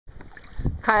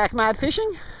Kayak Mad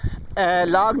Fishing,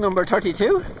 log number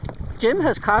 32. Jim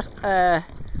has caught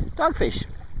dogfish.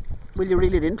 Will you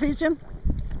reel it in, please, Jim?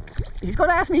 He's going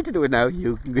to ask me to do it now.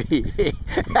 You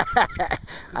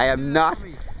I am not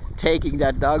taking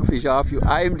that dogfish off you.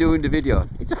 I am doing the video.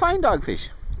 It's a fine dogfish.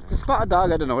 It's a spotted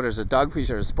dog. I don't know whether it's a dogfish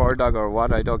or a spur dog or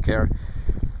what. I don't care.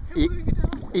 How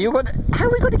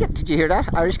are we going to get? Did you hear that?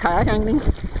 Irish Kayak Angling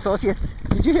Associates.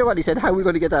 Did you hear what he said? How are we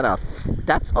going to get that off?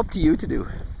 That's up to you to do.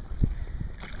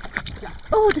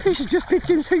 Oh, the fish has just bit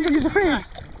Jim's finger. He's afraid.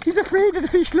 He's afraid of the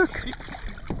fish. Look.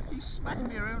 He smacked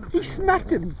me around. He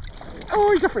smacked him.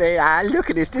 Oh, he's afraid. Ah, look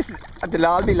at this. They'll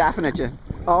all be laughing at you.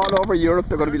 All over Europe,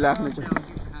 they're going to be laughing at you.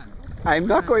 I'm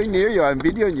not going near you. I'm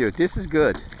videoing you. This is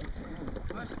good.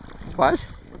 What?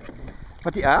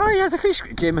 He has a fish.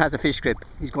 Jim has a fish grip.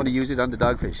 He's going to use it on the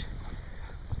dogfish.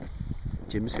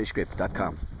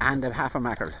 Jim'sFishGrip.com. And a half a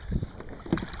mackerel.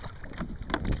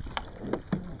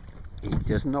 He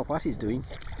doesn't know what he's doing.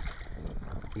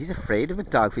 He's afraid of a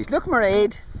dogfish. Look,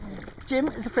 Mairead. Jim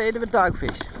is afraid of a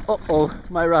dogfish. Uh-oh,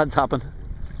 my rod's hopping.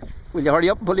 Will you hurry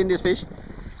up and pull in this fish?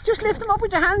 Just lift him up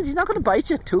with your hands. He's not going to bite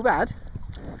you. Too bad.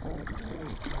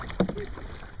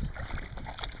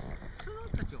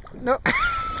 No.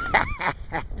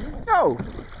 No.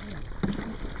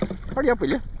 Hurry up, will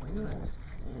you?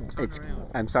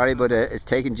 I'm sorry, but it's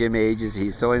taken Jim ages.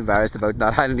 He's so embarrassed about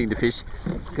not handling the fish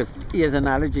because he has an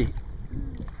allergy.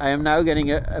 I am now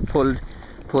getting a pull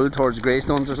towards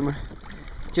greystones or something.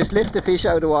 Just lift the fish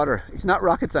out of the water. It's not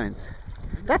rocket science.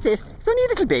 That's it. It's only a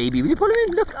little baby. Will you pull him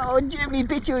in? Look. Oh, Jim, he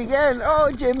bit you again.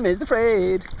 Oh, Jim is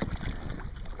afraid.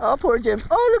 Oh, poor Jim.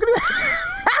 Oh, look at him.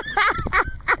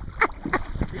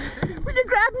 Will you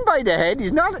grab him by the head?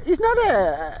 He's not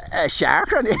a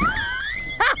shark or anything.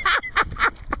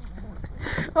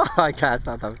 Oh, I can't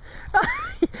stop that.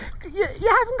 You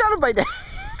haven't got him by the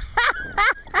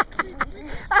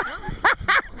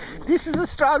This is a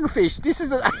strong fish. This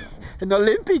is an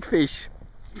Olympic fish.